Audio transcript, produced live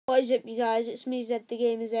What is up, you guys? It's me, Zed the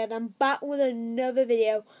Gamer Zed. I'm back with another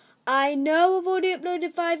video. I know I've already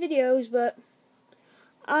uploaded 5 videos, but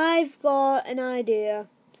I've got an idea.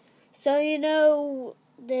 So, you know,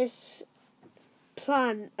 this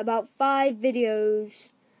plan about 5 videos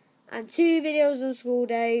and 2 videos on school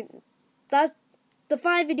day. That the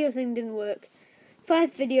 5 video thing didn't work.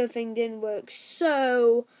 5th video thing didn't work.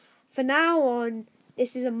 So, for now on,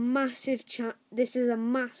 this is a massive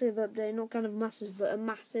update, not kind of massive, but a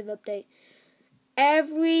massive update.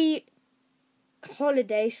 Every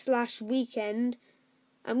holiday / weekend,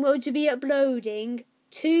 I'm going to be uploading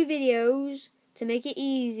 2 videos to make it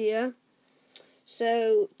easier.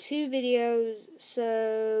 So 2 videos,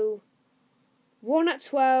 so one at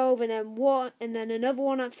 12, and then another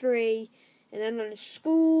one at 3, and then on a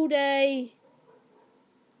school day,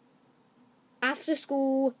 after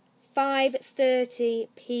school, 5:30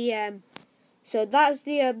 PM. So that's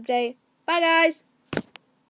the update. Bye, guys.